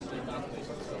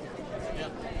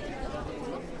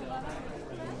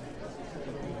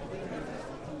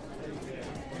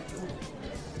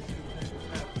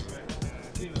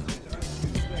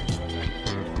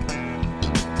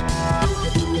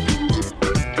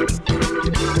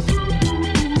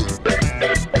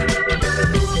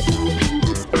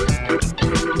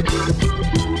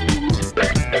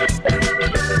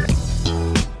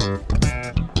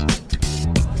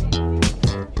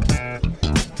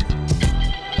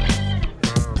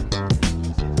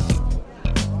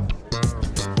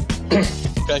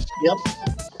Okay. Yep.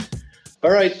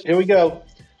 All right, here we go.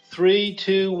 3,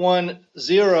 2, 1,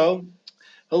 0.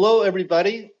 Hello,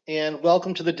 everybody, and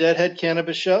welcome to the Deadhead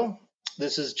Cannabis Show.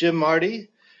 This is Jim Marty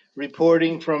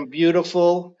reporting from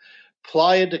beautiful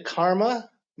Playa de Carmen,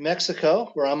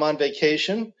 Mexico, where I'm on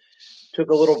vacation. Took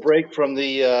a little break from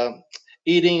the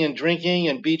eating and drinking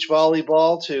and beach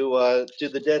volleyball to do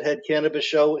the Deadhead Cannabis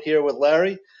Show here with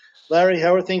Larry. Larry,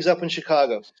 how are things up in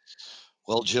Chicago?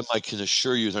 Well, Jim, I can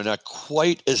assure you they're not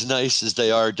quite as nice as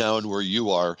they are down where you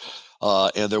are.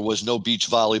 And there was no beach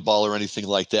volleyball or anything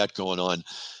like that going on.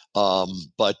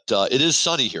 But it is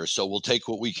sunny here, so we'll take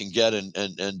what we can get,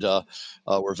 and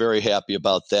we're very happy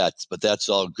about that. But that's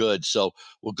all good. So,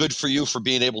 well, good for you for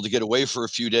being able to get away for a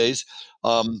few days.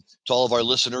 To all of our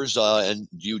listeners, and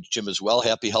you, Jim, as well,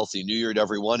 happy, healthy New Year to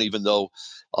everyone, even though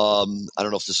I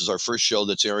don't know if this is our first show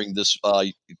that's airing this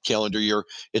calendar year.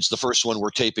 It's the first one we're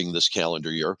taping this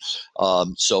calendar year.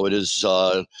 So it is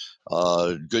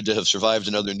good to have survived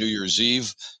another New Year's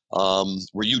Eve.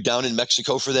 Were you down in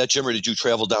Mexico for that, Jim, or did you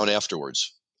travel down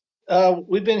afterwards?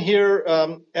 We've been here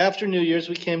after New Year's.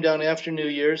 We came down after New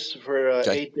Year's for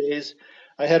Okay. 8 days.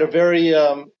 I had a very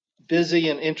busy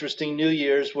and interesting New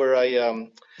Year's where I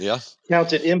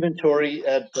counted inventory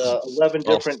at 11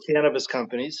 different cannabis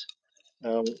companies.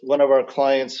 One of our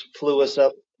clients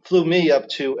flew me up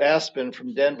to Aspen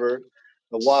from Denver,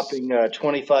 a whopping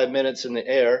 25 minutes in the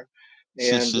air,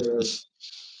 and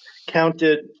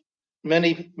counted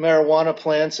many marijuana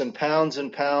plants and pounds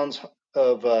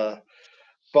of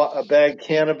bagged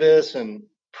cannabis and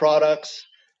products.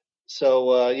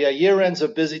 So year end's a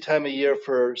busy time of year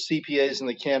for CPAs in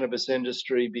the cannabis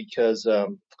industry because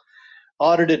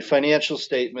audited financial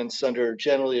statements under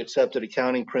generally accepted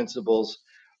accounting principles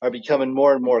are becoming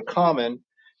more and more common.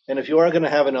 And if you are going to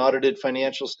have an audited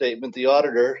financial statement, the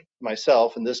auditor,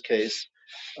 myself in this case,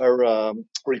 are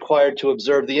required to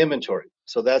observe the inventory.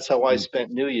 So that's how I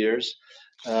spent New Year's,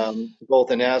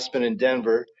 both in Aspen and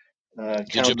Denver.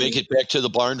 Did you make it back to the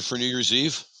barn for New Year's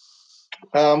Eve?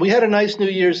 We had a nice New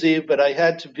Year's Eve, but I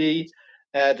had to be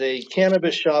at a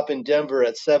cannabis shop in Denver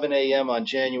at 7 a.m. on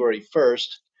January 1st.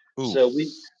 Ooh. So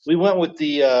we went with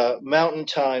the Mountain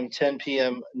Time 10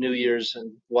 p.m. New Year's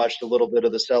and watched a little bit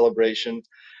of the celebration.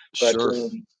 But Sure.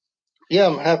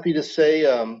 I'm happy to say,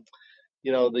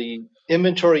 the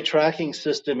inventory tracking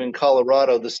system in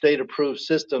Colorado, the state-approved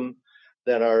system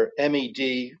that our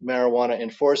MED, Marijuana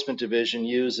Enforcement Division,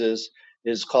 uses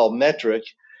is called Metric.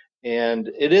 And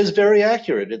it is very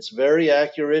accurate. It's very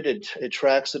accurate. It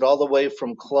tracks it all the way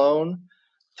from clone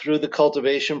through the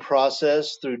cultivation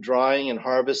process, through drying and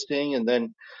harvesting, and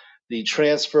then the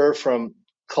transfer from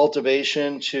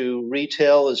cultivation to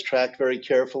retail is tracked very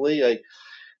carefully. Like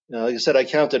I said, I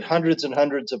counted hundreds and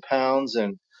hundreds of pounds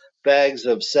and bags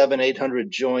of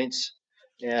 800 joints,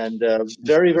 and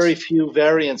very, very few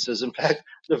variances. In fact,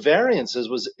 the variances,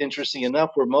 was interesting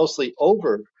enough, were mostly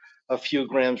over a few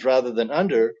grams rather than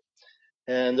under.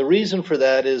 And the reason for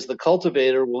that is the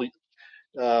cultivator will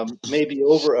maybe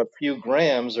over a few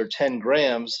grams or 10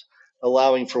 grams,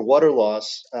 allowing for water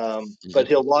loss, but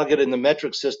he'll log it in the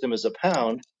metric system as a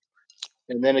pound,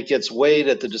 and then it gets weighed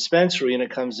at the dispensary and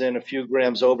it comes in a few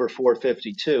grams over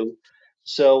 452.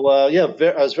 So I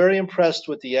was very impressed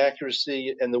with the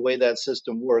accuracy and the way that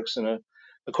system works. And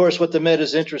of course, what the Met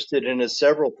is interested in is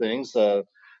several things.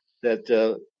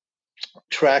 That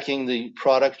tracking the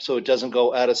product so it doesn't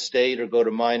go out of state or go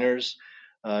to minors,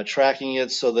 tracking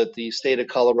it so that the state of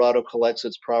Colorado collects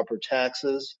its proper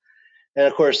taxes. And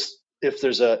of course, if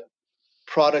there's a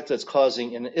product that's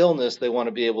causing an illness, they want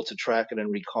to be able to track it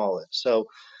and recall it. So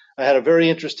I had a very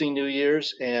interesting New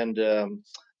Year's, and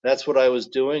that's what I was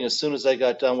doing. As soon as I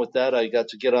got done with that, I got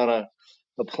to get on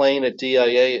a plane at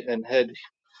DIA and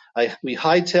we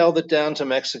hightailed it down to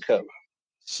Mexico.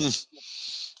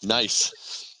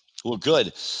 Nice. Well, good.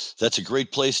 That's a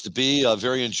great place to be.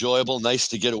 Very enjoyable. Nice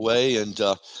to get away. And,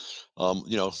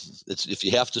 if you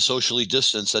have to socially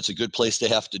distance, that's a good place to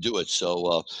have to do it.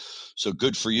 So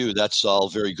good for you. That's all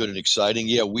very good and exciting.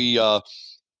 Yeah, we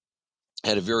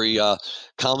had a very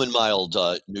calm and mild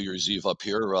New Year's Eve up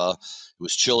here. It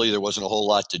was chilly. There wasn't a whole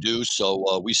lot to do.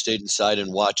 So we stayed inside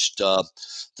and watched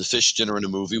the Fish Dinner and a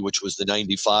Movie, which was the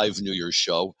 95 New Year's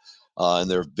show. And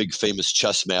their big famous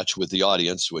chess match with the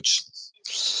audience, which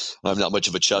I'm not much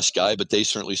of a chess guy, but they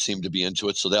certainly seemed to be into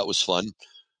it. So that was fun.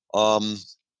 And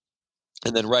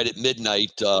then right at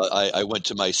midnight, I went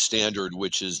to my standard,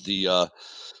 which is the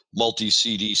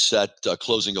multi-CD set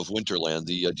closing of Winterland,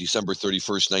 the December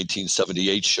 31st,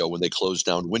 1978 show when they closed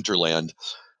down Winterland.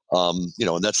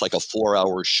 And that's like a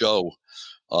 4-hour show.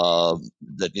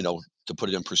 that, to put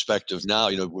it in perspective now,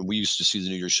 when we used to see the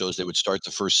New Year's shows, they would start the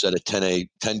first set at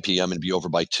 10 p.m. and be over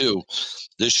by 2.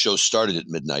 This show started at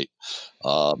midnight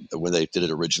when they did it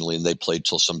originally, and they played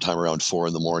till sometime around 4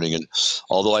 in the morning. And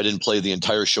although I didn't play the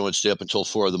entire show and stay up until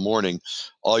 4 in the morning,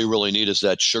 all you really need is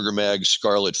that Sugar Mag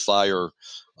Scarlet Fire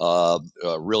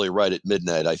really right at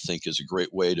midnight, I think, is a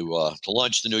great way to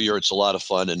launch the new year. It's a lot of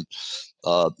fun, and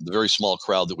the very small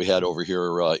crowd that we had over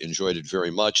here enjoyed it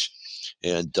very much.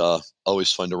 And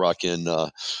always fun to rock in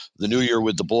the new year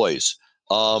with the boys.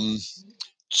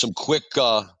 Some quick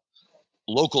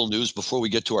local news before we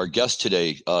get to our guest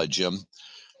today, Jim.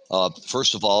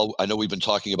 First of all, I know we've been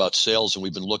talking about sales, and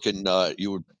we've been looking,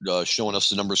 you were showing us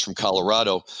the numbers from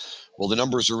Colorado. Well, the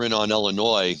numbers are in on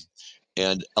Illinois,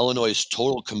 and Illinois'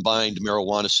 total combined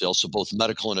marijuana sales, so both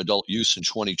medical and adult use in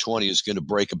 2020, is going to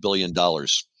break $1 billion.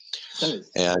 Nice.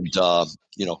 And,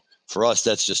 for us,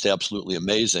 that's just absolutely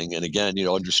amazing. And again,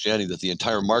 understanding that the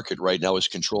entire market right now is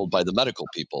controlled by the medical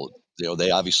people.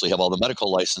 They obviously have all the medical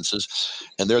licenses,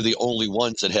 and they're the only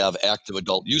ones that have active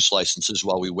adult use licenses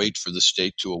while we wait for the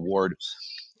state to award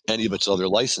any of its other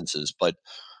licenses. But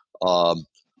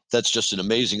that's just an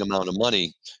amazing amount of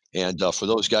money. And for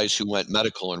those guys who went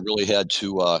medical and really had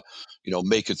to,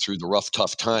 make it through the rough,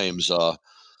 tough times,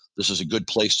 this is a good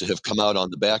place to have come out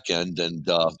on the back end, and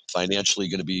financially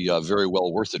going to be very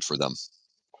well worth it for them.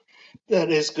 That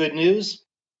is good news.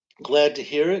 Glad to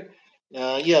hear it.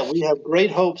 We have great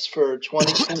hopes for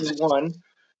 2021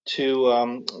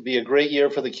 to be a great year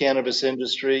for the cannabis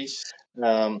industry.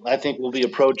 I think we'll be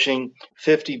approaching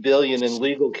 50 billion in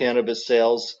legal cannabis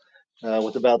sales,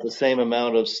 with about the same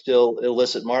amount of still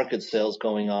illicit market sales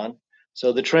going on.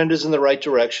 So the trend is in the right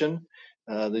direction.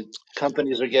 The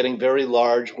companies are getting very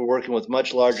large. We're working with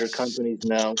much larger companies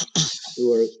now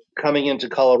who are coming into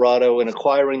Colorado and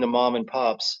acquiring the mom and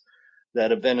pops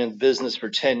that have been in business for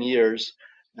 10 years.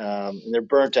 And they're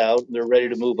burnt out and they're ready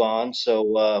to move on.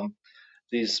 So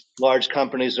these large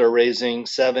companies are raising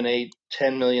 $7, $8,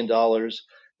 $10 million,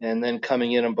 and then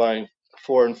coming in and buying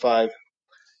 4 and 5,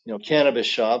 cannabis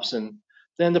shops. And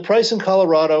then the price in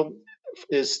Colorado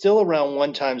is still around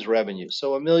 1 times revenue.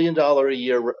 So $1 million a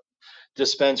year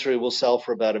dispensary will sell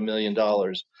for about $1 million.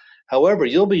 However,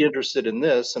 you'll be interested in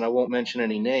this, and I won't mention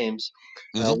any names.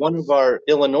 Mm-hmm. One of our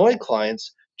Illinois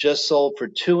clients just sold for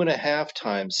 2.5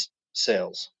 times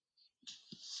sales.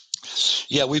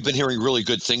 Yeah, we've been hearing really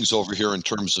good things over here in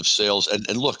terms of sales.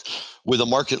 And look, with a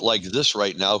market like this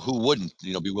right now, who wouldn't,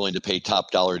 be willing to pay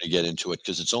top dollar to get into it?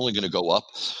 Because it's only going to go up.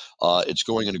 It's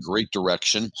going in a great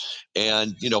direction.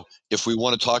 And, if we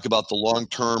want to talk about the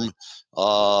long-term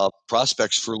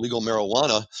prospects for legal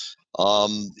marijuana,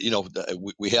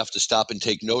 we have to stop and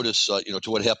take notice,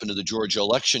 to what happened to the Georgia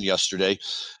election yesterday.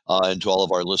 And to all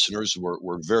of our listeners,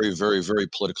 we're very, very, very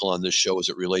political on this show as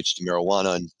it relates to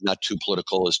marijuana, and not too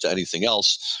political as to anything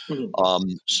else.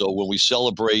 Mm-hmm. So when we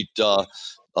celebrate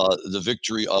the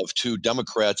victory of 2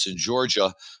 Democrats in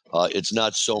Georgia, it's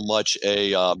not so much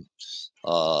a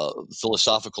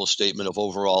philosophical statement of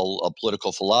overall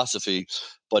political philosophy,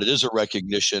 but it is a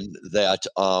recognition that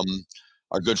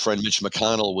our good friend Mitch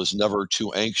McConnell was never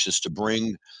too anxious to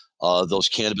bring those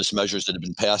cannabis measures that have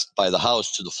been passed by the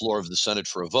House to the floor of the Senate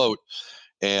for a vote.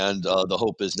 And the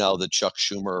hope is now that Chuck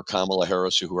Schumer or Kamala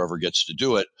Harris or whoever gets to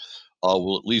do it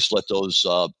will at least let those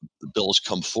bills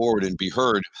come forward and be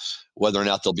heard. Whether or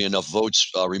not there'll be enough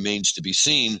votes remains to be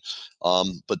seen.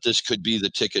 But this could be the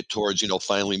ticket towards,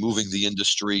 finally moving the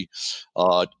industry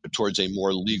towards a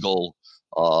more legal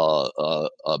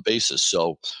basis.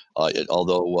 So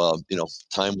although,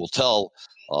 time will tell,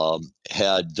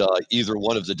 had either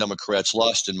one of the Democrats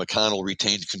lost and McConnell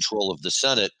retained control of the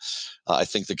Senate, I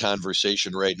think the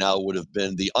conversation right now would have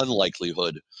been the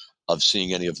unlikelihood of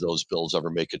seeing any of those bills ever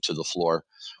make it to the floor.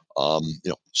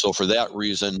 So for that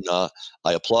reason, I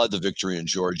applaud the victory in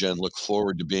Georgia and look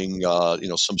forward to being,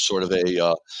 some sort of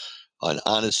an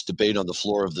honest debate on the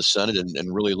floor of the Senate,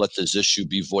 and really let this issue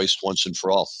be voiced once and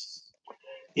for all.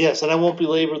 Yes, and I won't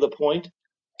belabor the point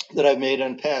that I've made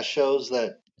on past shows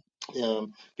that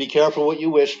be careful what you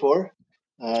wish for.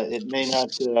 It may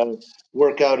not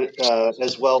work out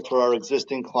as well for our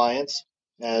existing clients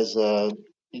as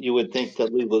you would think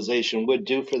that legalization would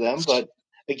do for them. But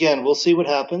again, we'll see what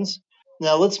happens.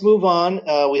 Now let's move on.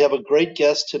 We have a great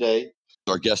guest today.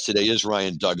 Our guest today is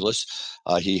Ryan Douglas.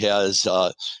 He has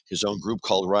his own group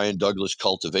called Ryan Douglas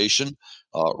Cultivation.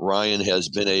 Ryan has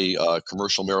been a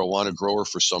commercial marijuana grower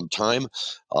for some time.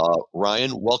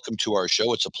 Ryan, welcome to our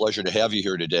show. It's a pleasure to have you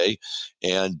here today.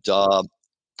 And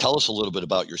tell us a little bit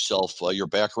about yourself, your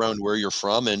background, where you're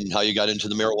from, and how you got into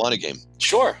the marijuana game.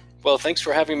 Sure. Well, thanks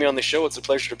for having me on the show. It's a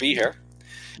pleasure to be here.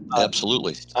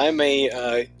 Absolutely. I'm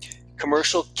a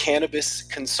commercial cannabis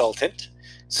consultant.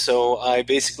 So I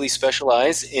basically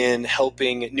specialize in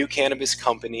helping new cannabis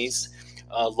companies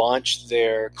launch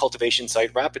their cultivation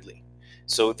site rapidly.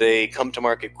 So they come to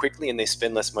market quickly and they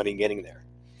spend less money getting there.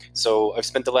 So I've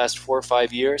spent the last 4 or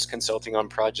 5 years consulting on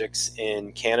projects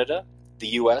in Canada, the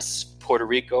US, Puerto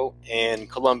Rico, and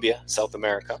Colombia, South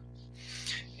America.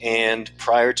 And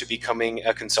prior to becoming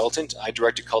a consultant, I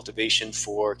directed cultivation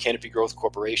for Canopy Growth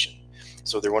Corporation.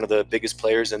 So they're one of the biggest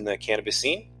players in the cannabis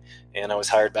scene. And I was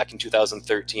hired back in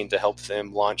 2013 to help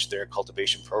them launch their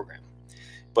cultivation program.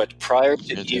 But prior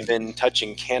to even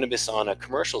touching cannabis on a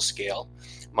commercial scale,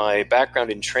 my background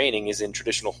in training is in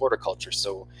traditional horticulture.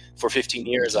 So for 15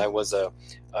 years, I was a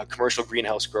commercial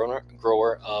greenhouse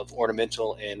grower of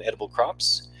ornamental and edible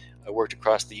crops. I worked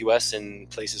across the U.S. in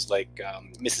places like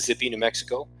Mississippi, New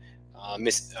Mexico,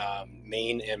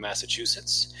 Maine, and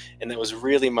Massachusetts. And that was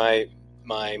really my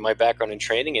background in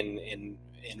training, and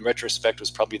in retrospect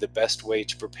was probably the best way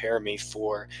to prepare me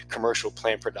for commercial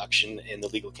plant production in the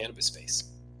legal cannabis space.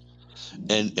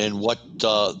 And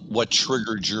what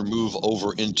triggered your move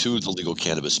over into the legal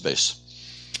cannabis space?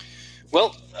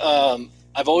 Well,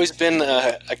 I've always been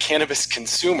a cannabis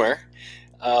consumer,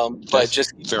 but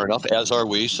just fair enough, as are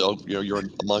we. So you're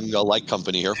among a like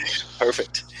company here.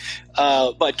 Perfect.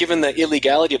 But given the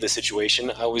illegality of the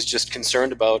situation, I was just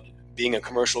concerned about being a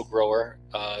commercial grower,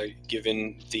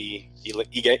 given the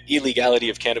illegality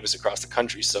of cannabis across the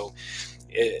country. So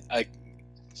I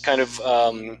kind of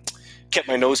kept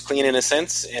my nose clean in a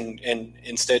sense, and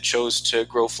instead chose to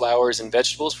grow flowers and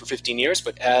vegetables for 15 years.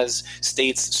 But as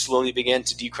states slowly began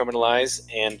to decriminalize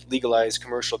and legalize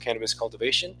commercial cannabis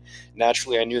cultivation,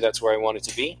 naturally I knew that's where I wanted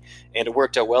to be. And it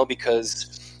worked out well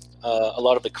because a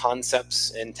lot of the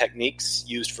concepts and techniques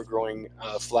used for growing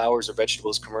flowers or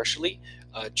vegetables commercially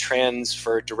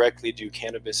transfer directly to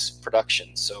cannabis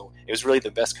production. So it was really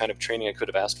the best kind of training I could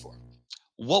have asked for.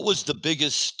 What was the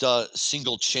biggest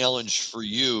single challenge for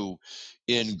you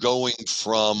in going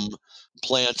from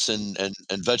plants and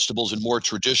vegetables and more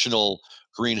traditional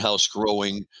greenhouse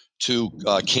growing to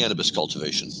cannabis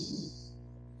cultivation?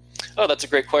 Oh, that's a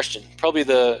great question. Probably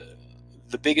the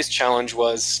biggest challenge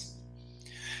was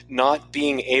not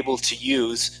being able to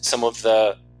use some of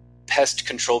the pest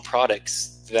control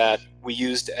products that we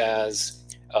used as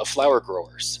flower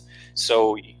growers.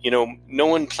 So, no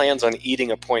one plans on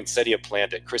eating a poinsettia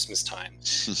plant at Christmas time.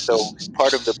 So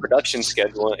part of the production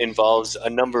schedule involves a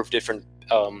number of different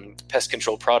pest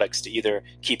control products to either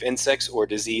keep insects or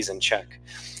disease in check.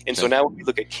 And so now when we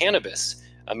look at cannabis,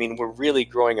 I mean, we're really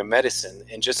growing a medicine,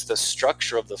 and just the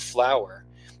structure of the flower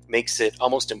makes it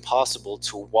almost impossible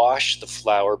to wash the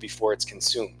flower before it's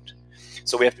consumed.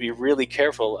 So we have to be really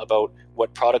careful about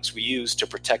what products we use to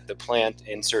protect the plant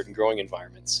in certain growing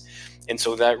environments. And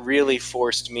so that really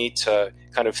forced me to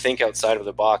kind of think outside of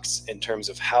the box in terms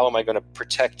of how am I going to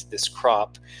protect this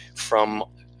crop from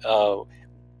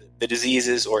the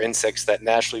diseases or insects that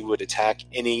naturally would attack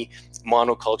any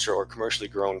monoculture or commercially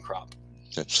grown crop.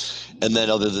 Okay. And then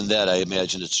other than that, I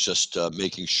imagine it's just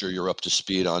making sure you're up to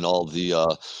speed on all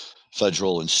the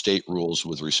federal and state rules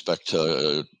with respect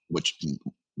to what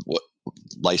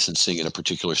licensing in a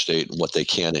particular state and what they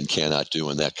can and cannot do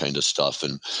and that kind of stuff,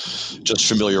 and just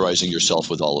familiarizing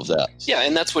yourself with all of that. Yeah,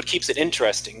 and that's what keeps it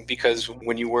interesting, because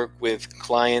when you work with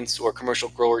clients or commercial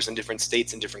growers in different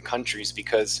states and different countries,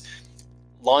 because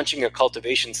launching a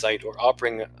cultivation site or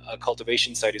operating a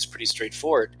cultivation site is pretty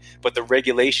straightforward, but the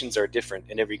regulations are different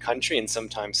in every country and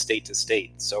sometimes state to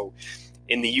state. So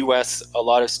in the US, a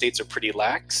lot of states are pretty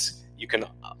lax. You can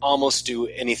almost do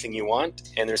anything you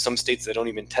want, and there's some states that don't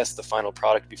even test the final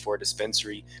product before a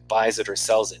dispensary buys it or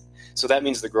sells it. So that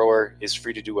means the grower is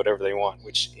free to do whatever they want,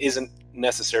 which isn't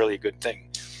necessarily a good thing.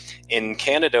 In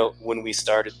Canada, when we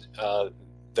started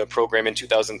the program in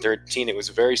 2013, it was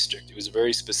very strict. It was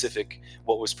very specific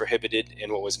what was prohibited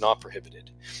and what was not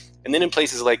prohibited. And then in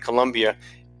places like Colombia,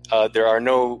 there are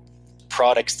no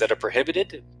products that are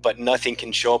prohibited, but nothing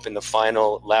can show up in the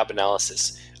final lab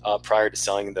analysis prior to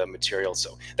selling the material.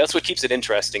 So that's what keeps it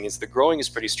interesting, is the growing is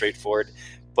pretty straightforward,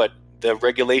 but the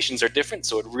regulations are different.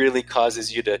 So it really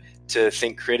causes you to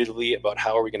think creatively about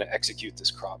how are we going to execute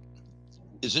this crop.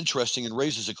 Is interesting and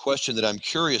raises a question that I'm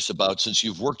curious about, since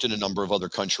you've worked in a number of other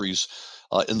countries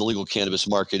in the legal cannabis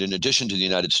market in addition to the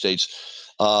United States.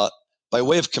 By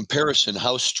way of comparison,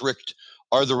 how strict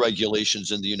are the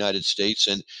regulations in the United States,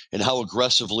 and how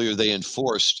aggressively are they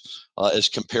enforced as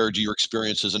compared to your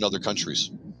experiences in other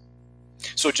countries?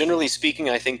 So generally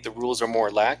speaking, I think the rules are more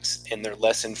lax and they're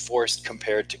less enforced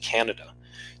compared to Canada.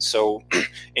 So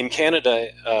in Canada,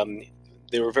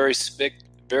 they were very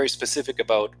specific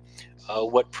about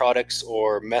what products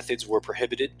or methods were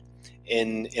prohibited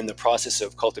in the process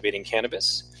of cultivating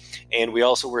cannabis. And we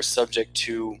also were subject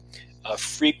to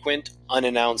frequent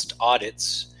unannounced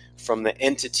audits from the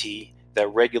entity that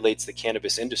regulates the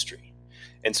cannabis industry.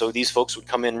 And so these folks would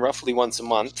come in roughly once a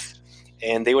month,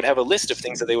 and they would have a list of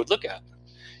things that they would look at.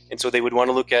 And so they would want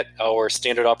to look at our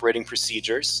standard operating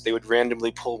procedures. They would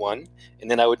randomly pull one, and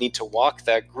then I would need to walk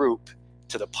that group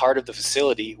to the part of the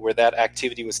facility where that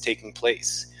activity was taking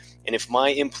place. And if my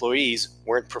employees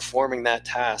weren't performing that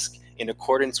task in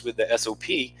accordance with the SOP,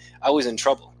 I was in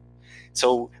trouble.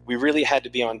 So we really had to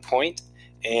be on point,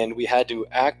 and we had to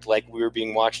act like we were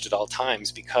being watched at all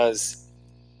times, because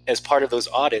as part of those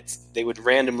audits, they would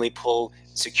randomly pull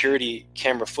security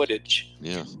camera footage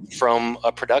from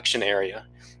a production area.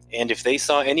 And if they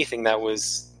saw anything that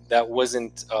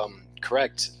wasn't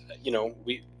correct,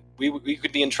 we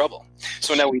could be in trouble.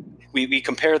 So now we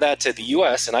compare that to the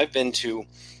U.S., and I've been to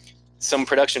some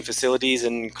production facilities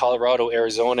in Colorado,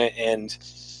 Arizona, and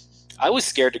I was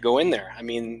scared to go in there. I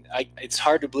mean, it's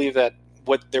hard to believe that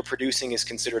what they're producing is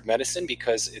considered medicine,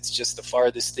 because it's just the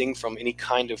farthest thing from any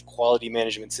kind of quality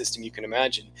management system you can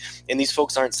imagine. And these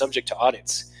folks aren't subject to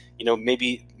audits.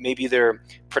 Maybe their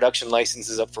production license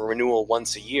is up for renewal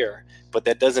once a year, but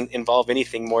that doesn't involve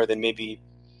anything more than maybe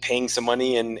paying some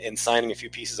money and signing a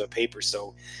few pieces of paper.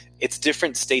 So it's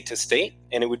different state to state,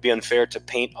 and it would be unfair to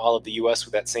paint all of the U.S.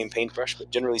 with that same paintbrush.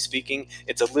 But generally speaking,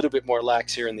 it's a little bit more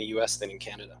lax here in the U.S. than in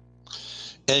Canada.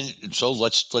 And so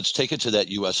let's take it to that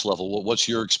U.S. level. What's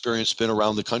your experience been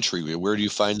around the country? Where do you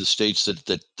find the states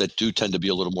that do tend to be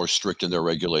a little more strict in their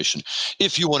regulation?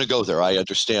 If you want to go there, I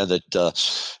understand that to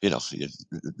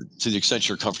the extent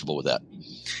you're comfortable with that.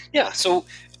 Yeah. So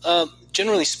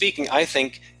generally speaking, I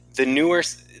think the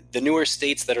newer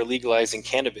states that are legalizing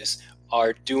cannabis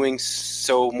are doing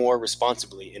so more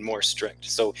responsibly and more strict.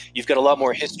 So you've got a lot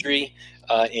more history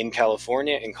in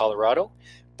California and Colorado.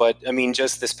 But I mean,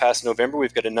 just this past November,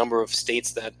 we've got a number of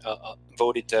states that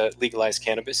voted to legalize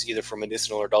cannabis, either for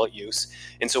medicinal or adult use.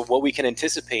 And so what we can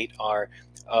anticipate are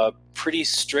pretty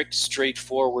strict,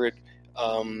 straightforward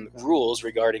rules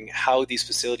regarding how these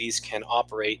facilities can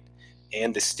operate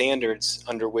and the standards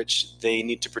under which they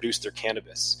need to produce their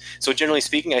cannabis. So generally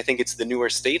speaking, I think it's the newer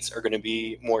states are going to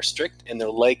be more strict, and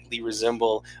they'll likely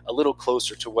resemble a little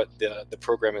closer to what the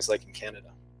program is like in Canada.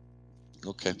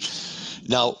 Okay.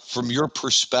 Now, from your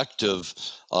perspective,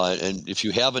 and if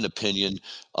you have an opinion,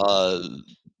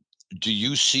 do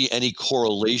you see any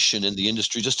correlation in the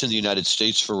industry, just in the United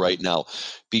States for right now,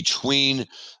 between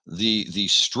the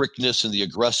strictness and the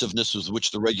aggressiveness with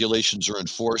which the regulations are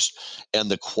enforced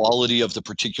and the quality of the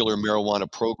particular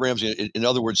marijuana programs? In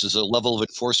other words, does a level of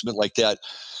enforcement like that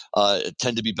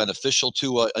tend to be beneficial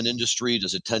to an industry?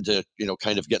 Does it tend to,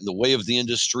 kind of get in the way of the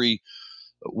industry?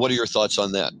 What are your thoughts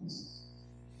on that?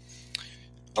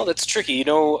 Oh, that's tricky.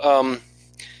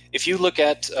 If you look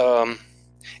at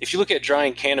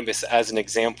drying cannabis as an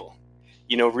example,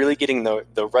 really getting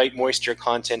the right moisture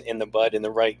content in the bud and the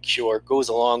right cure goes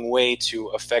a long way to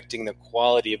affecting the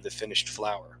quality of the finished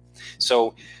flower.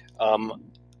 So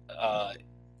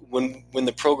when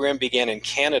the program began in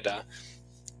Canada,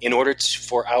 in order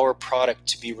for our product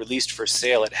to be released for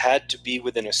sale, it had to be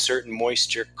within a certain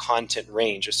moisture content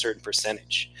range, a certain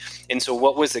percentage. And so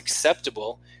what was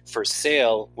acceptable for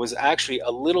sale was actually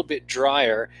a little bit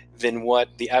drier than what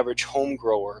the average home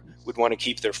grower would want to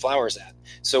keep their flowers at.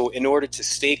 So in order to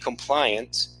stay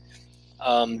compliant,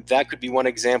 that could be one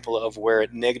example of where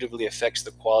it negatively affects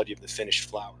the quality of the finished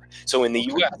flower. So in the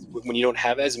U.S., when you don't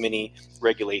have as many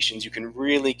regulations, you can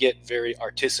really get very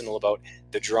artisanal about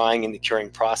the drying and the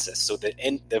curing process. So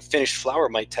the finished flower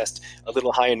might test a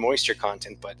little high in moisture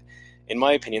content, but in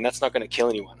my opinion, that's not going to kill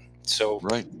anyone. So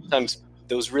sometimes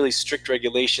those really strict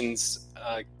regulations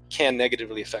can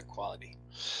negatively affect quality.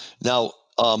 Now,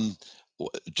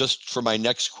 just for my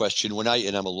next question,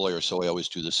 and I'm a lawyer, so I always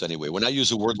do this anyway. When I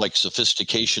use a word like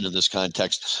sophistication in this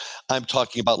context, I'm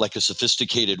talking about like a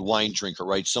sophisticated wine drinker,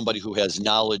 right? Somebody who has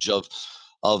knowledge of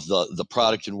the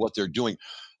product and what they're doing.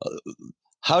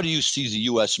 How do you see the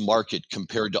U.S. market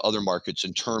compared to other markets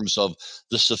in terms of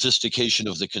the sophistication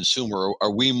of the consumer?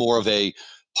 Are we more of a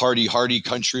party-hardy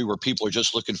country where people are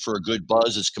just looking for a good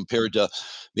buzz as compared to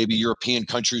maybe European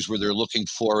countries where they're looking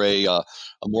for a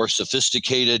more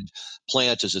sophisticated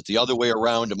plant? Is it the other way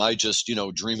around? Am I just,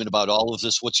 dreaming about all of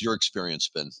this? What's your experience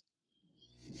been?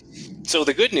 So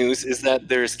the good news is that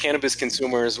there's cannabis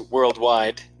consumers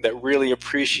worldwide that really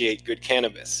appreciate good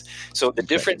cannabis. So the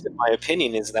difference, in my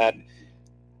opinion, is that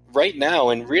right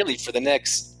now, and really for the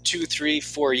next 2, 3,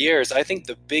 4 years, I think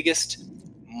the biggest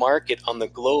market on the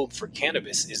globe for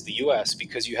cannabis is the U.S.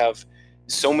 because you have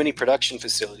so many production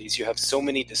facilities, you have so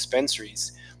many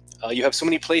dispensaries, you have so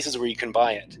many places where you can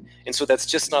buy it. And so that's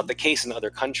just not the case in other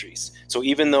countries. So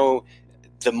even though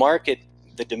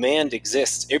the demand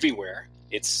exists everywhere,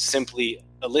 it's simply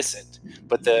illicit,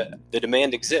 but the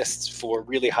demand exists for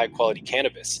really high quality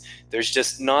cannabis. There's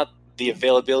just not the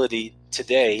availability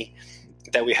today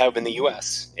that we have in the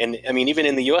US. And I mean, even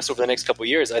in the US over the next couple of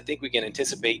years, I think we can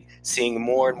anticipate seeing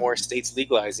more and more states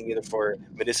legalizing either for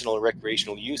medicinal or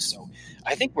recreational use. So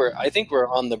I think we're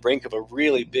on the brink of a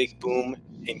really big boom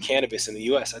in cannabis in the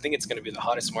US. I think it's going to be the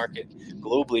hottest market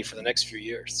globally for the next few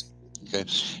years. Okay.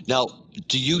 Now,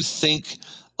 do you think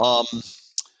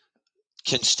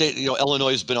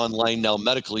Illinois has been online now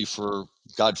medically for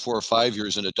 4 or 5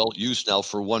 years, and adult use now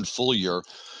for 1 full year.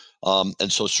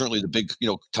 And so certainly the big,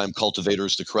 time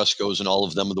cultivators, the Crescos and all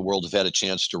of them in the world have had a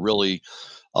chance to really,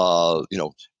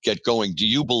 get going. Do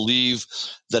you believe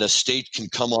that a state can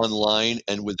come online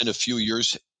and within a few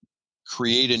years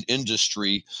create an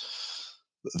industry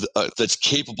that's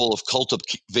capable of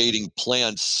cultivating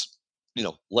plants,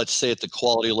 let's say at the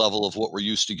quality level of what we're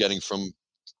used to getting from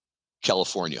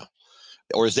California?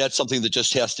 Or is that something that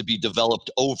just has to be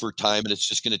developed over time, and it's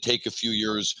just going to take a few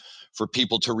years for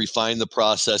people to refine the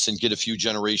process and get a few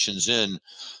generations in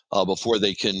before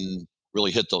they can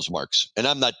really hit those marks? And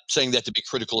I'm not saying that to be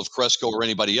critical of Cresco or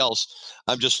anybody else.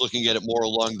 I'm just looking at it more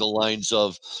along the lines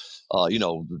of,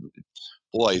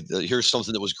 here's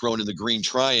something that was grown in the Green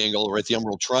Triangle or at the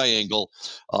Emerald Triangle,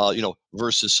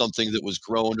 versus something that was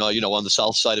grown, on the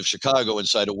south side of Chicago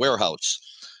inside a warehouse.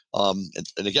 And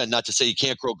again, not to say you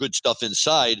can't grow good stuff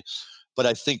inside, but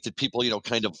I think that people,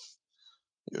 kind of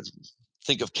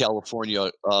think of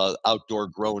California outdoor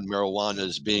grown marijuana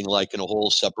as being like in a whole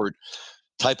separate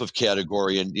type of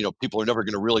category. And, people are never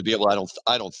going to really be able,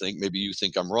 I don't think, maybe you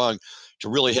think I'm wrong, to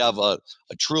really have a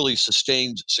truly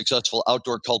sustained, successful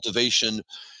outdoor cultivation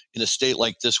in a state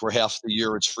like this where half the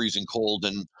year it's freezing cold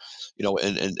and,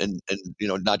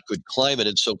 not good climate.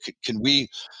 And so can we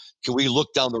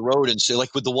look down the road and say,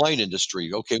 like with the wine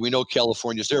industry, okay, we know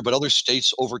California's there, but other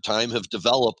states over time have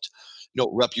developed,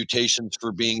 reputations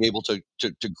for being able to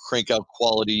crank out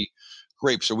quality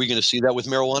grapes. Are we going to see that with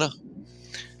marijuana?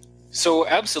 So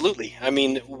absolutely. I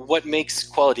mean, what makes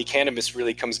quality cannabis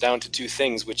really comes down to two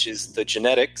things, which is the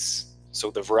genetics,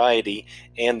 so the variety,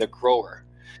 and the grower.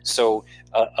 So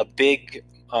a big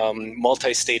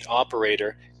multi-state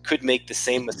operator could make the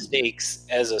same mistakes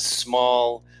as a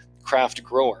small craft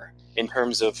grower in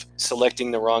terms of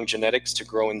selecting the wrong genetics to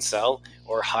grow and sell,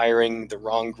 or hiring the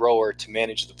wrong grower to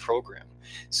manage the program.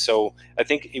 So I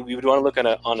think we would want to look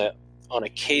on a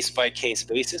case-by-case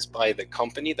basis by the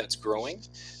company that's growing.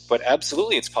 But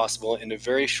absolutely, it's possible in a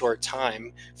very short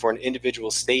time for an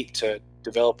individual state to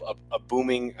develop a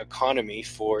booming economy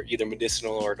for either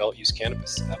medicinal or adult use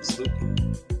cannabis. Absolutely.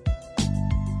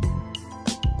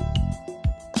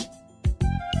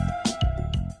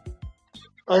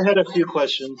 I had a few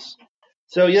questions.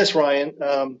 So yes, Ryan,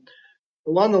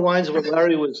 along the lines of what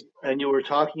Larry was and you were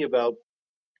talking about,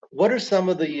 what are some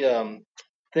of the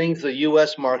things the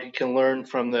U.S. market can learn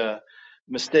from the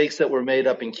mistakes that were made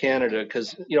up in Canada?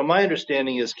 Because my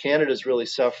understanding is Canada is really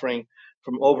suffering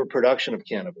from overproduction of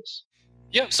cannabis.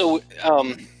 Yeah. So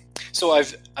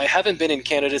I haven't been in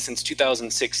Canada since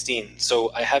 2016.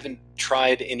 So I haven't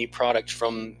tried any product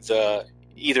from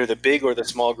either the big or the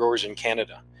small growers in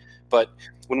Canada. But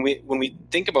when we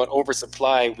think about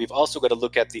oversupply, we've also got to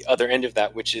look at the other end of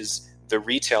that, which is the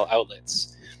retail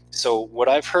outlets. So what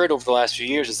I've heard over the last few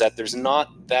years is that there's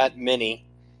not that many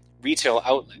retail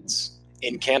outlets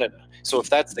in Canada. So if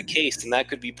that's the case, then that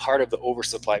could be part of the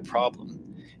oversupply problem.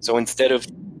 So instead of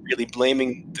really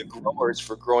blaming the growers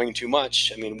for growing too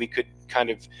much, I mean, we could kind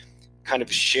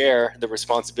of share the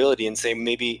responsibility and say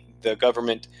maybe the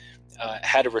government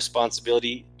had a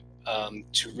responsibility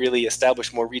to really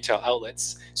establish more retail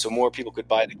outlets so more people could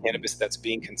buy the cannabis that's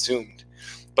being consumed.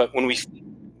 But when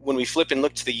we flip and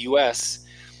look to the U.S.,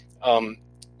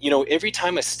 every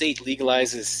time a state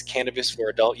legalizes cannabis for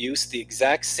adult use, the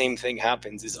exact same thing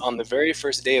happens. Is on the very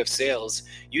first day of sales,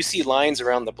 you see lines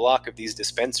around the block of these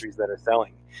dispensaries that are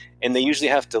selling, and they usually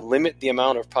have to limit the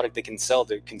amount of product they can sell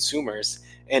to consumers,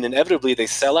 and inevitably they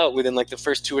sell out within like the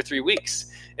first 2 or 3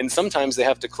 weeks. And sometimes they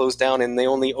have to close down and they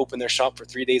only open their shop for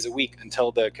 3 days a week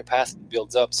until the capacity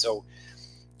builds up. So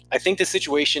I think the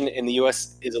situation in the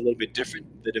US is a little bit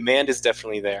different. The demand is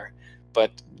definitely there.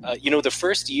 But, the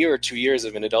first year or 2 years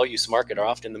of an adult use market are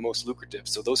often the most lucrative.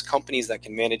 So those companies that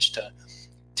can manage to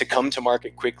come to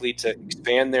market quickly, to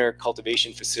expand their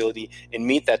cultivation facility and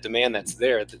meet that demand that's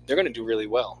there, they're going to do really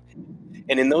well.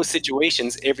 And in those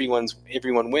situations, everyone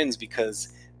wins because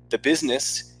the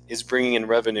business is bringing in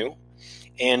revenue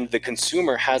and the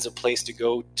consumer has a place to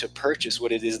go to purchase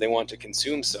what it is they want to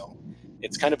consume. So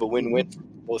it's kind of a win-win for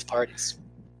both parties.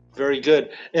 Very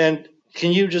good. And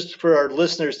can you just, for our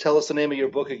listeners, tell us the name of your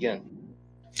book again?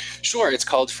 Sure. It's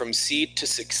called From Seed to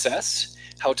Success: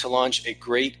 How to Launch a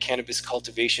Great Cannabis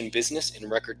Cultivation Business in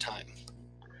Record Time.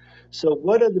 So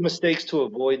what are the mistakes to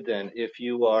avoid then if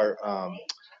you are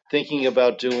thinking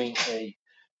about doing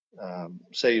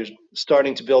say you're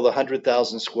starting to build a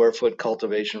 100,000 square foot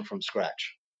cultivation from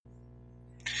scratch?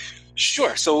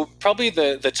 Sure. So probably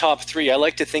the top three, I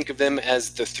like to think of them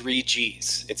as the 3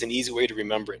 Gs. It's an easy way to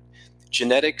remember it: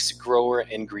 genetics, grower,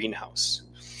 and greenhouse.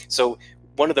 So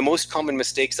one of the most common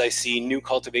mistakes I see new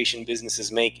cultivation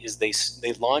businesses make is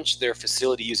they launch their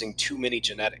facility using too many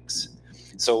genetics.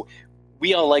 So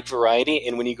we all like variety,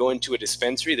 and when you go into a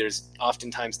dispensary, there's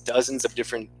oftentimes dozens of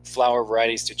different flower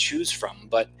varieties to choose from,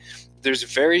 but there's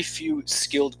very few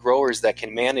skilled growers that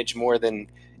can manage more than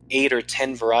 8 or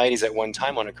 10 varieties at one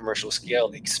time on a commercial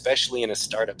scale, especially in a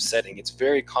startup setting. It's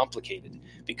very complicated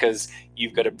because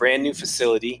you've got a brand new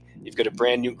facility, you've got a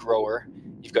brand new grower,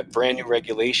 you've got brand new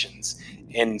regulations,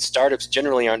 and startups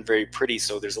generally aren't very pretty,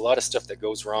 so there's a lot of stuff that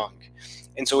goes wrong.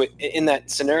 And so in that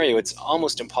scenario, it's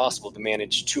almost impossible to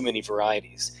manage too many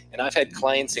varieties. And I've had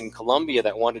clients in Colombia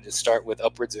that wanted to start with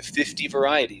upwards of 50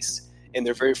 varieties in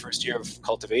their very first year of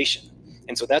cultivation.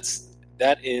 And so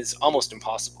that is almost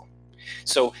impossible.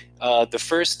 So the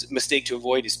first mistake to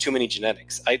avoid is too many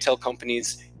genetics. I tell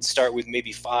companies start with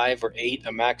maybe 5 or 8,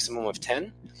 a maximum of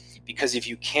 10, because if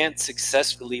you can't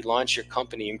successfully launch your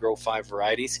company and grow 5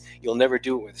 varieties, you'll never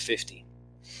do it with 50.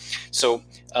 So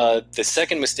the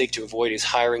second mistake to avoid is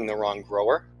hiring the wrong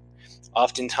grower.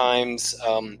 Oftentimes,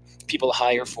 people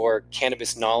hire for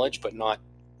cannabis knowledge, but not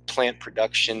plant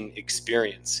production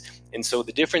experience. And so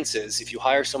the difference is if you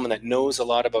hire someone that knows a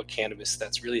lot about cannabis,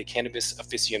 that's really a cannabis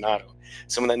aficionado,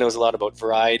 someone that knows a lot about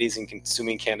varieties and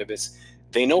consuming cannabis,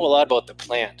 they know a lot about the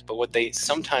plant, but what they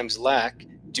sometimes lack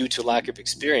due to lack of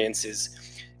experience is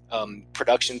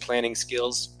production planning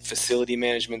skills, facility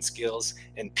management skills,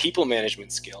 and people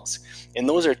management skills. And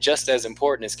those are just as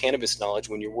important as cannabis knowledge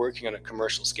when you're working on a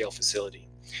commercial scale facility.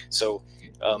 So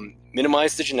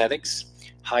minimize the genetics,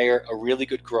 hire a really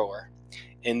good grower.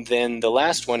 And then the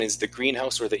last one is the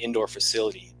greenhouse or the indoor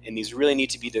facility. And these really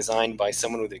need to be designed by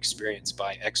someone with experience,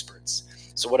 by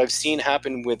experts. So what I've seen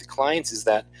happen with clients is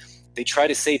that they try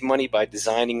to save money by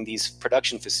designing these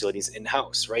production facilities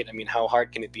in-house, right? I mean, how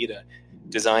hard can it be to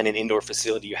design an indoor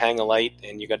facility? You hang a light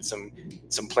and you got some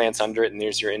plants under it and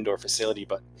there's your indoor facility.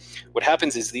 But what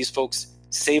happens is these folks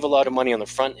save a lot of money on the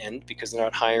front end because they're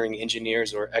not hiring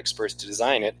engineers or experts to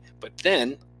design it. But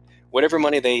then whatever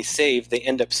money they save, they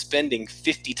end up spending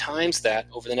 50 times that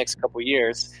over the next couple of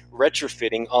years,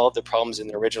 retrofitting all of the problems in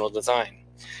the original design.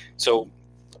 So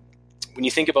when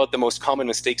you think about the most common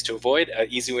mistakes to avoid, an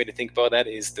easy way to think about that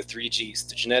is the 3 Gs: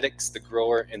 the genetics, the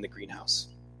grower, and the greenhouse.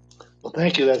 Well,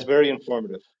 thank you. That's very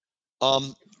informative.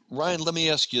 Ryan, let me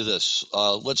ask you this.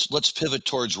 Let's pivot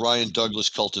towards Ryan Douglas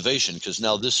Cultivation, because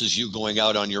now this is you going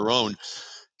out on your own.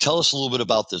 Tell us a little bit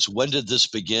about this. When did this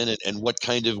begin, and what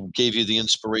kind of gave you the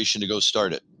inspiration to go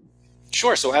start it?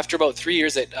 Sure. So after about 3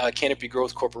 years at Canopy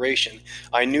Growth Corporation,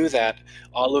 I knew that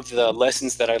all of the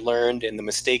lessons that I learned and the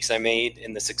mistakes I made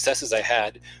and the successes I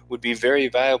had would be very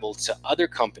valuable to other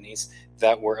companies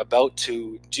that were about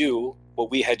to do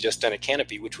what we had just done at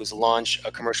Canopy, which was launch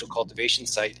a commercial cultivation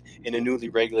site in a newly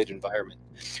regulated environment.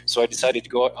 So I decided to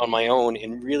go out on my own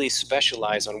and really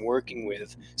specialize on working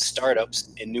with startups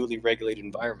in newly regulated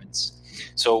environments.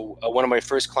 So one of my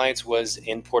first clients was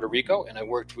in Puerto Rico, and I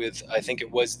worked with, I think it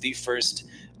was the first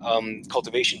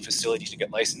cultivation facility to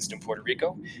get licensed in Puerto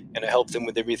Rico. And I helped them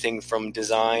with everything from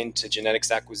design to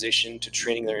genetics acquisition to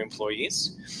training their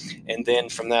employees. And then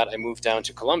from that, I moved down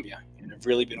to Colombia. And I've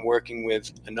really been working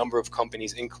with a number of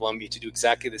companies in Colombia to do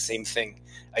exactly the same thing: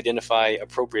 identify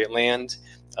appropriate land,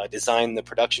 design the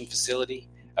production facility,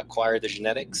 acquire the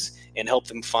genetics, and help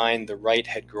them find the right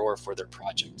head grower for their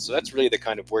project. So that's really the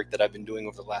kind of work that I've been doing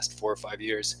over the last 4 or 5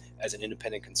 years as an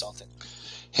independent consultant.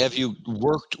 Have you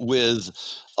worked with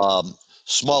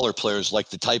smaller players, like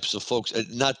the types of folks,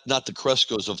 not the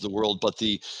Crescos of the world, but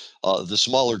the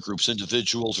smaller groups,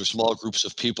 individuals or small groups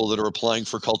of people that are applying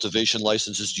for cultivation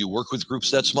licenses? Do you work with groups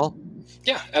that small?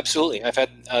 Yeah, absolutely. I've had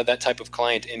that type of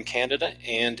client in Canada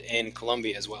and in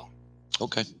Colombia as well.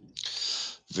 Okay.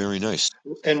 Very nice.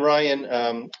 And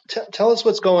Ryan, tell us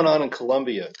what's going on in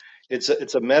Colombia.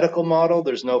 It's a medical model.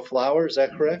 There's no flower. Is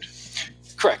that correct?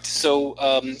 Correct. So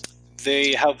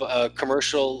they have a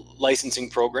commercial licensing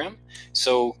program.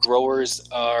 So growers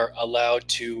are allowed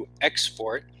to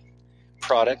export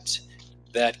product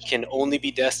that can only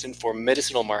be destined for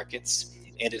medicinal markets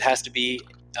and it has to be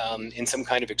in some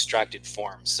kind of extracted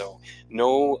form. So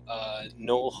no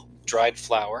dried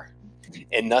flower,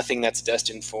 and nothing that's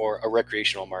destined for a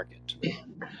recreational market.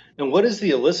 And what is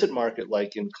the illicit market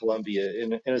like in Colombia?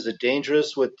 And is it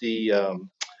dangerous with the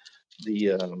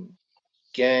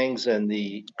gangs and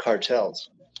the cartels?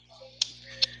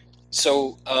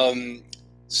 So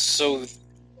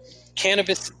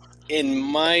cannabis, in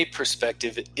my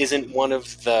perspective, isn't one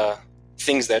of the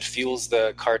things that fuels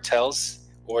the cartels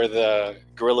or the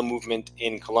guerrilla movement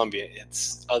in Colombia.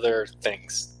 It's other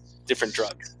things, different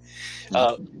drugs.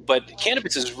 But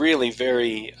cannabis is really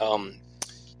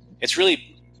it's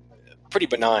really pretty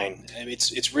benign. I mean,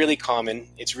 it's really common.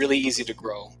 It's really easy to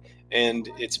grow, and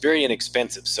it's very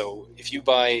inexpensive. So if you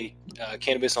buy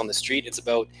cannabis on the street, it's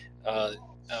about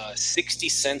 60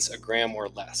 cents a gram or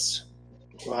less.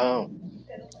 Wow.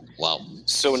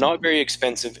 So not very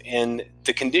expensive, and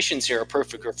the conditions here are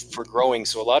perfect for growing.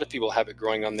 So a lot of people have it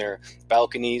growing on their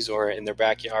balconies or in their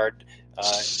backyard.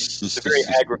 It's a very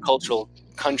agricultural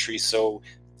country, so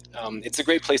it's a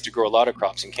great place to grow a lot of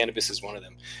crops, and cannabis is one of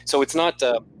them. So it's not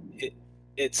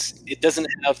it doesn't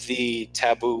have the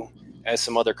taboo as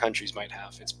some other countries might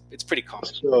have. It's pretty common.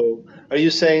 So are you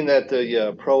saying that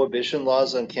the prohibition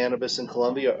laws on cannabis in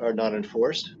Colombia are not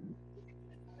enforced?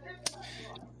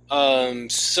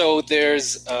 So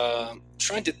there's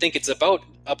trying to think, it's about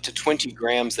up to 20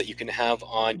 grams that you can have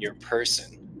on your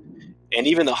person. And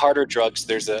even the harder drugs,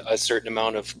 there's a certain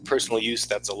amount of personal use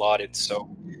that's allotted. So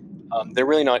they're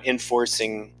really not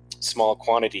enforcing small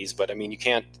quantities, but I mean, you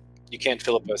can't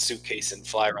fill up a suitcase and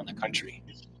fly around the country.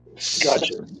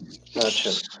 Gotcha.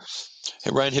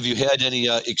 Hey, Ryan, have you had any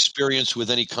experience with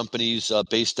any companies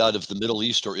based out of the Middle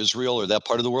East or Israel or that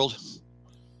part of the world?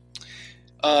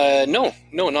 No,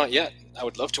 not yet. I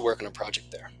would love to work on a project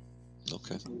there.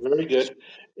 Okay. Very good.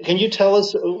 Can you tell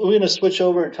us, we're going to switch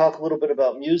over and talk a little bit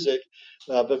about music,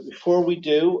 but before we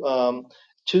do,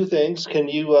 two things. Can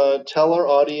you tell our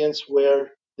audience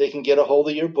where they can get a hold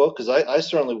of your book? Because I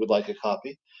certainly would like a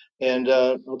copy. And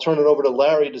we'll turn it over to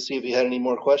Larry to see if he had any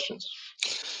more questions.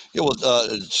 Yeah, well,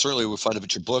 certainly we'll find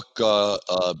out your book,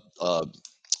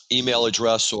 email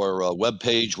address or a web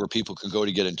page where people can go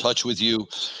to get in touch with you.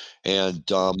 And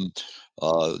can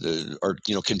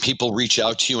people reach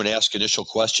out to you and ask initial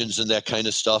questions and that kind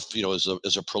of stuff,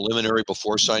 as a preliminary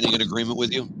before signing an agreement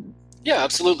with you? Yeah,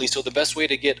 absolutely. So the best way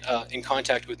to get in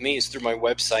contact with me is through my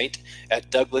website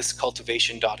at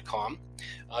douglascultivation.com.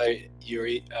 You're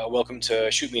welcome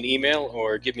to shoot me an email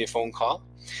or give me a phone call.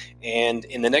 And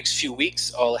in the next few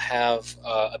weeks, I'll have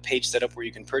a page set up where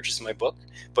you can purchase my book.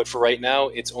 But for right now,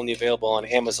 it's only available on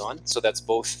Amazon. So that's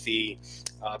both the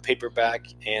paperback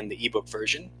and the ebook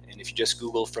version. And if you just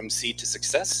Google From Seed to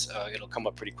Success, it'll come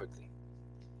up pretty quickly.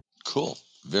 Cool.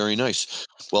 Very nice.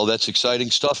 Well, that's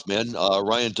exciting stuff, man.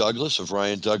 Ryan Douglas of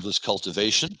Ryan Douglas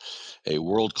Cultivation, a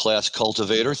world-class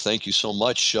cultivator. Thank you so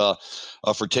much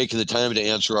for taking the time to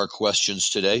answer our questions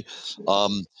today.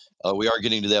 We are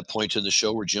getting to that point in the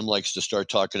show where Jim likes to start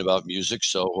talking about music.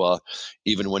 So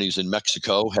even when he's in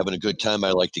Mexico having a good time, I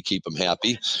like to keep him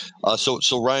happy. So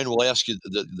Ryan, we'll ask you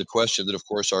the question that, of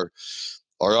course, our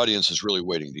audience is really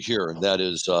waiting to hear, and that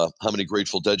is, how many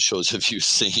Grateful Dead shows have you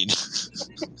seen?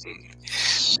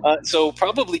 So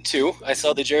probably 2. I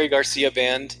saw the Jerry Garcia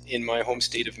Band in my home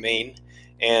state of Maine,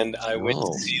 and I went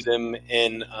to see them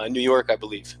in New York, I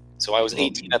believe. So I was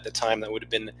 18 at the time. That would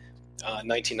have been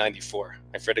 1994.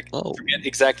 I forget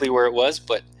exactly where it was,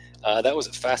 but that was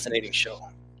a fascinating show.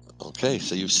 Okay,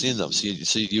 so you've seen them. So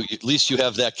you at least you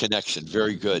have that connection.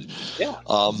 Very good. Yeah.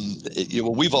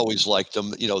 We've always liked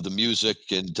them. The music,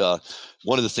 and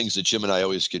one of the things that Jim and I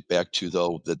always get back to,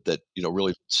 though, that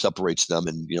really separates them,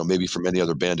 and maybe from any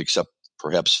other band except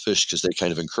perhaps Fish, because they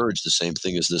kind of encourage the same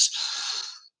thing, is this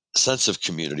sense of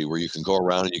community where you can go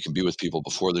around and you can be with people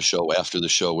before the show, after the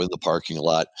show, in the parking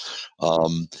lot.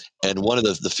 And one of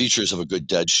the features of a good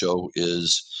Dead show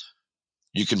is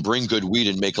you can bring good weed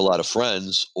and make a lot of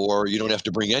friends, or you don't have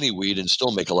to bring any weed and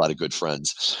still make a lot of good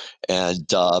friends. And,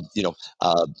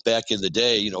 back in the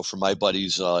day, for my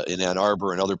buddies in Ann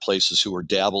Arbor and other places who were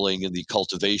dabbling in the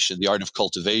art of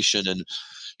cultivation, and,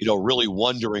 really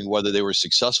wondering whether they were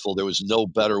successful, there was no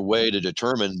better way to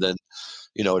determine than,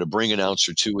 to bring an ounce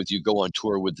or two with you, go on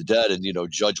tour with the Dead, and,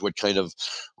 judge what kind of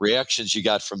reactions you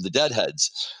got from the Deadheads.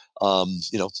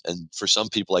 And for some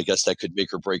people, I guess that could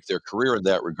make or break their career in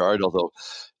that regard, although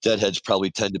Deadheads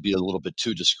probably tend to be a little bit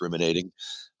too discriminating,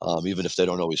 even if they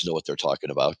don't always know what they're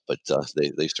talking about, but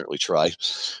they certainly try.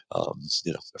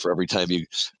 For every time you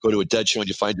go to a Dead show and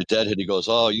you find a Deadhead, he goes,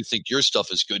 "Oh, you think your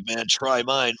stuff is good, man? Try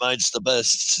mine. Mine's the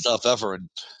best stuff ever." And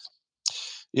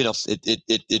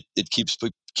it keeps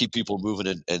keep people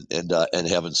moving and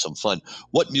having some fun.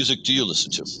 What music do you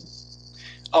listen to?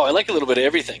 Oh, I like a little bit of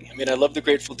everything. I mean, I love the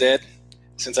Grateful Dead.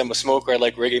 Since I'm a smoker, I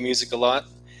like reggae music a lot.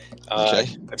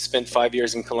 Okay. I've spent 5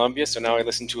 years in Colombia, so now I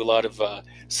listen to a lot of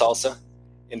salsa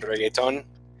and reggaeton.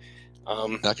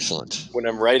 Excellent. When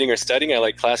I'm writing or studying, I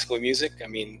like classical music. I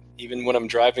mean, even when I'm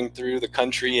driving through the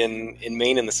country in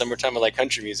Maine in the summertime, I like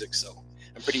country music. So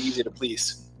I'm pretty easy to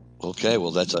please. Okay,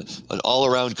 well, that's an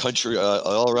all-around country,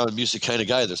 all-around music kind of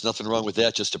guy. There's nothing wrong with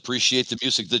that. Just appreciate the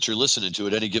music that you're listening to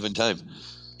at any given time.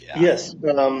 Yeah. Yes.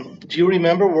 Do you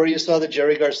remember where you saw the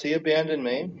Jerry Garcia band in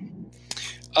Maine?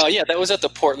 Yeah, that was at the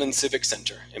Portland Civic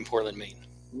Center in Portland, Maine.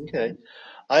 Okay.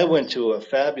 I went to a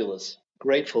fabulous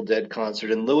Grateful Dead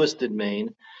concert in Lewiston, Maine.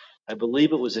 I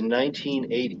believe it was in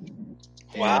 1980.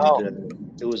 Wow.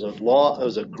 And it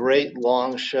was a great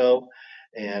long show.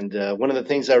 And one of the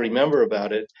things I remember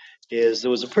about it is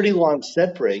there was a pretty long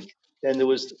set break, and there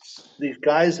was these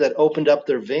guys that opened up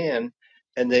their van,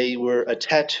 and they were a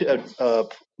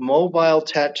mobile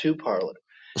tattoo parlor,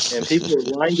 and people were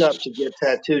lined up to get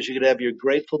tattoos. You could have your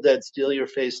Grateful Dead Steal Your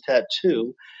Face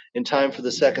tattoo in time for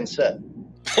the second set.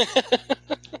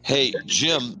 Hey,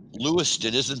 Jim,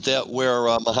 Lewiston, isn't that where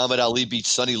Muhammad Ali beat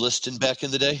Sonny Liston back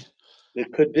in the day?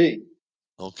 It could be.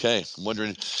 Okay, I'm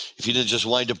wondering if you didn't just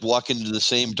wind up walking into the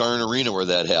same darn arena where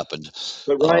that happened.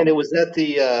 But Ryan, it was at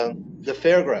the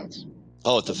fairgrounds.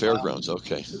 Oh, at the fairgrounds.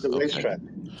 Okay. At the racetrack.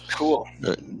 Cool.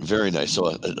 Very nice.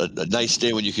 So a nice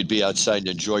day when you could be outside and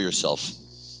enjoy yourself.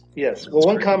 Yes. Well,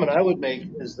 one comment I would make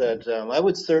is that I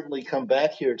would certainly come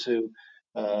back here to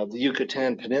the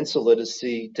Yucatan Peninsula to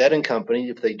see Dead and Company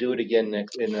if they do it again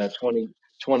in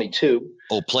 2022.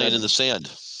 Oh, playing in the sand.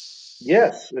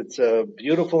 Yes, it's a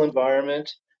beautiful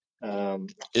environment. Are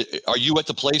you at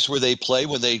the place where they play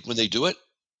when they do it?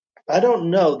 I don't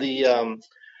know.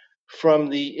 From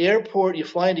the airport, you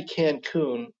fly into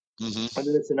Cancun, Mm-hmm. and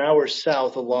then it's an hour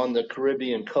south along the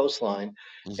Caribbean coastline,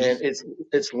 Mm-hmm. and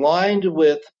it's lined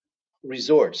with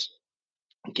resorts,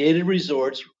 gated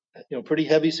resorts. Pretty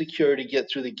heavy security to get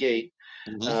through the gate.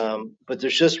 Mm-hmm. But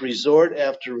there's just resort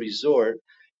after resort.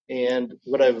 And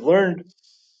what I've learned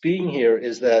being here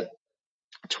is that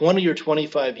 20 or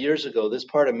 25 years ago, this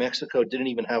part of Mexico didn't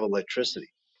even have electricity.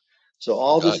 So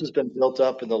all this has been built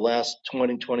up in the last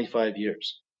 20, 25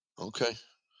 years. Okay.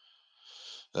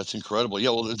 That's incredible. Yeah,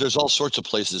 well, there's all sorts of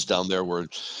places down there where,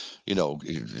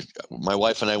 my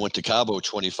wife and I went to Cabo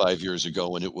 25 years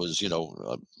ago, and it was,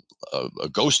 a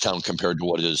ghost town compared to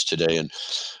what it is today. And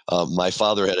my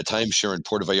father had a timeshare in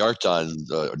Puerto Vallarta and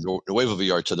Nueva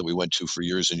Vallarta that we went to for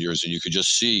years and years, and you could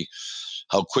just see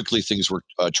how quickly things were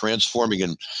transforming.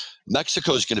 And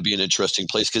Mexico is going to be an interesting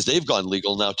place because they've gone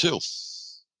legal now too.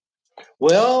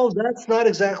 Well, that's not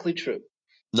exactly true.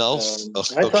 No?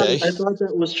 Okay. I thought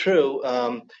that was true.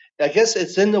 I guess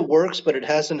it's in the works, but it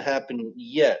hasn't happened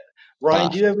yet.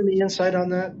 Ryan, do you have any insight on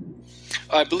that?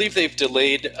 I believe they've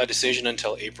delayed a decision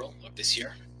until April of this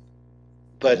year.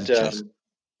 But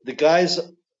the guys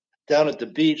down at the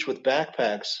beach with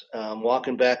backpacks,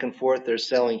 walking back and forth, they're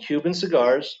selling Cuban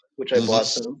cigars, which I bought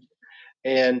some,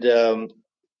 and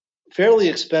fairly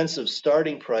expensive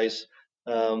starting price.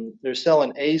 They're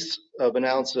selling an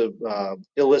ounce of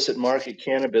illicit market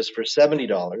cannabis for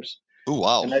 $70. Oh,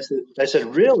 wow. And I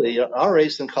said, really? Our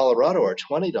eighths in Colorado are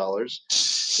 $20.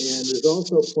 And there's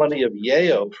also plenty of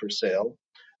yayo for sale.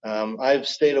 I've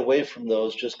stayed away from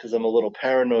those just because I'm a little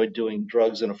paranoid doing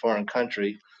drugs in a foreign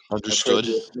country. Understood.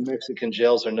 The Mexican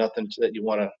jails are nothing that you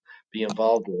want to be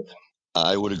involved with.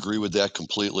 I would agree with that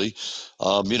completely.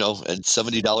 And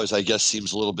 $70, I guess,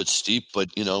 seems a little bit steep, but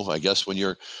I guess when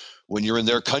you're in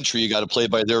their country, you got to play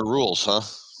by their rules, huh?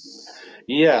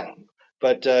 Yeah,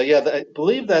 but I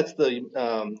believe that's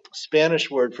the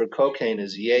Spanish word for cocaine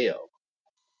is yayo.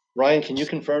 Ryan, can you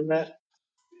confirm that?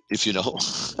 If you know,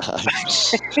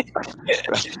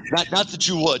 not that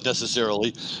you would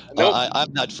necessarily. Nope.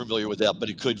 I'm not familiar with that, but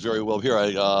it could very well. Here,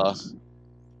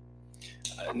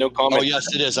 no comment. Oh,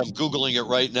 yes, it is. I'm Googling it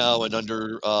right now, and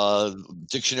under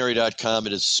dictionary.com,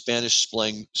 it is Spanish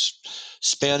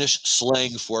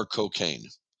slang for cocaine.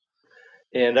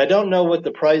 And I don't know what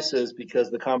the price is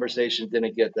because the conversation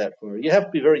didn't get that far. You have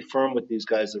to be very firm with these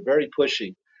guys. They're very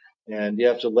pushy, and you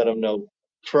have to let them know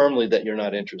firmly that you're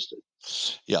not interested.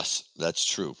 Yes, that's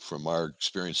true. From our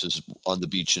experiences on the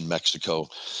beach in Mexico,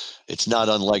 it's not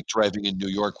unlike driving in New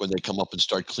York when they come up and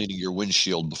start cleaning your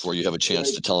windshield before you have a chance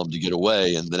to tell them to get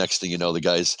away. And the next thing you know, the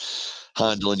guy's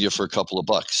handling you for a couple of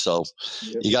bucks. So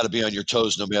you got to be on your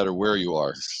toes no matter where you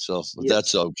are. So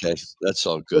that's okay. That's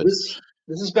all good. So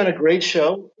this has been a great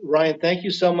show. Ryan, thank you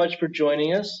so much for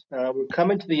joining us. We're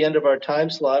coming to the end of our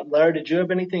time slot. Larry, did you have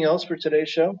anything else for today's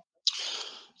show?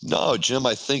 No, Jim,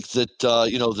 I think that,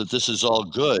 that this is all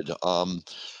good.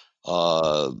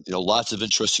 Lots of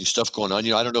interesting stuff going on.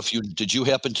 I don't know if did you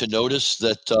happen to notice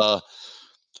that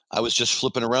I was just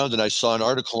flipping around and I saw an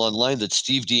article online that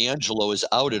Steve D'Angelo is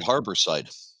out at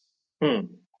Harborside.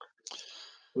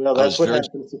 Well, that's what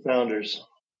happens to founders.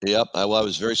 Yep, I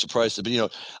was very surprised.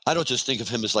 But I don't just think of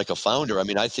him as like a founder. I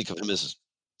mean, I think of him as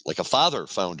like a father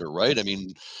founder, right? I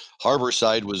mean,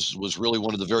 Harborside was really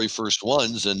one of the very first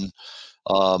ones, and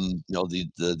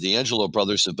the D'Angelo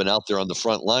brothers have been out there on the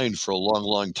front line for a long,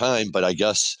 long time. But I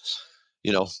guess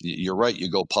you're right. You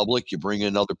go public, you bring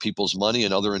in other people's money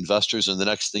and other investors, and the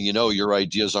next thing you know, your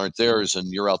ideas aren't theirs,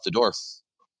 and you're out the door.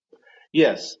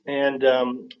 Yes, and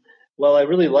well, I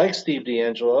really like Steve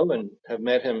D'Angelo and have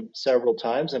met him several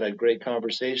times and had great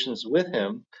conversations with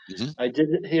him. Mm-hmm. I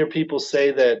did hear people say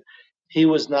that he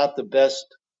was not the best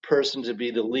person to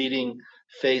be the leading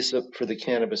face for the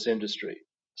cannabis industry.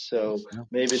 So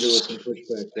maybe there was some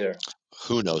pushback there.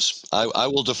 Who knows? I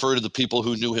will defer to the people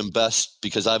who knew him best,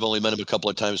 because I've only met him a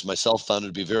couple of times myself, found him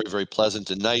to be very, very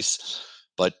pleasant and nice.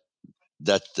 But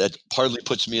that partly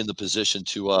puts me in the position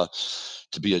to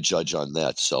be a judge on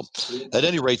that. So at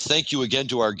any rate, thank you again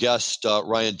to our guest,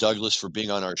 Ryan Douglas, for being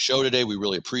on our show today. We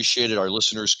really appreciate it. Our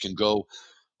listeners can go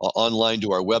online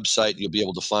to our website, and you'll be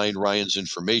able to find Ryan's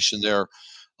information there.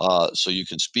 So you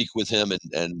can speak with him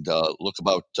and look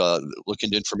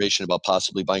into information about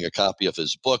possibly buying a copy of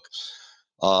his book.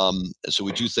 So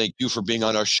we do thank you for being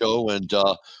on our show, and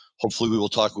hopefully we will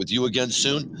talk with you again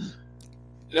soon.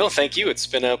 No, thank you. It's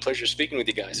been a pleasure speaking with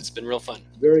you guys. It's been real fun.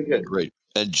 Very good. Great.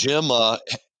 And Jim,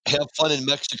 have fun in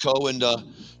Mexico, and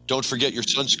don't forget your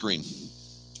sunscreen.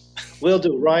 Will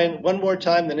do. Ryan, one more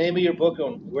time, the name of your book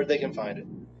and where they can find it.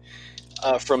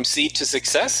 From Seed to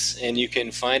Success, and you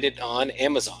can find it on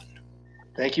Amazon.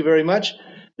 Thank you very much.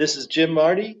 This is Jim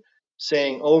Marty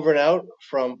saying over and out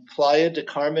from Playa del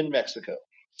Carmen, Mexico.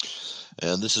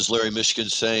 And this is Larry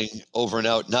Mishkin saying over and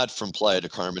out, not from Playa del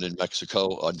Carmen in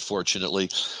Mexico, unfortunately,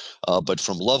 but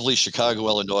from lovely Chicago,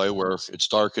 Illinois, where it's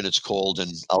dark and it's cold,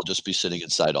 and I'll just be sitting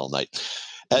inside all night.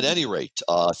 At any rate,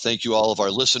 thank you all of our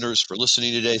listeners for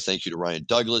listening today. Thank you to Ryan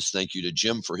Douglas. Thank you to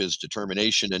Jim for his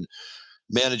determination and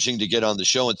managing to get on the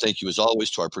show. And thank you, as always,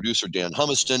 to our producer, Dan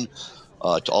Humiston.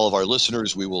 To all of our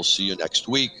listeners, we will see you next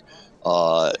week.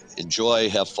 Enjoy,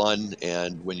 have fun,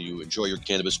 and when you enjoy your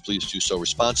cannabis, please do so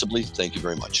responsibly. Thank you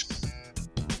very much.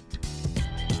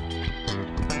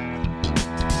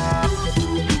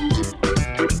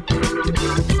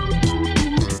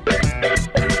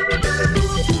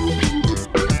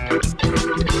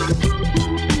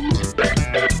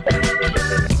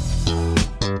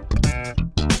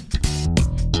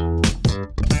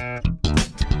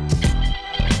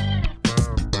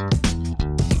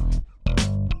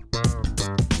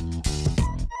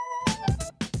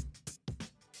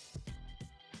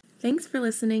 Thanks for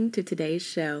listening to today's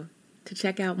show. To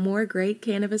check out more great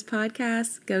cannabis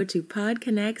podcasts, go to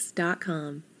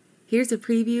podconnects.com. Here's a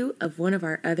preview of one of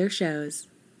our other shows.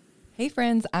 Hey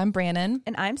friends, I'm Brannon.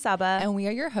 And I'm Saba. And we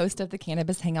are your host of the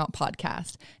Cannabis Hangout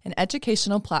podcast, an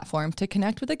educational platform to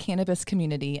connect with the cannabis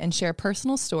community and share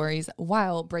personal stories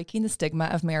while breaking the stigma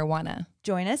of marijuana.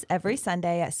 Join us every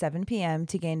Sunday at 7 p.m.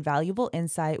 to gain valuable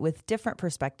insight with different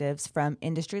perspectives from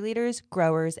industry leaders,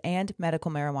 growers, and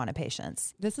medical marijuana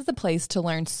patients. This is a place to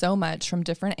learn so much from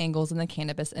different angles in the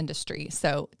cannabis industry.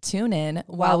 So tune in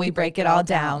while we break it all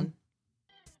down.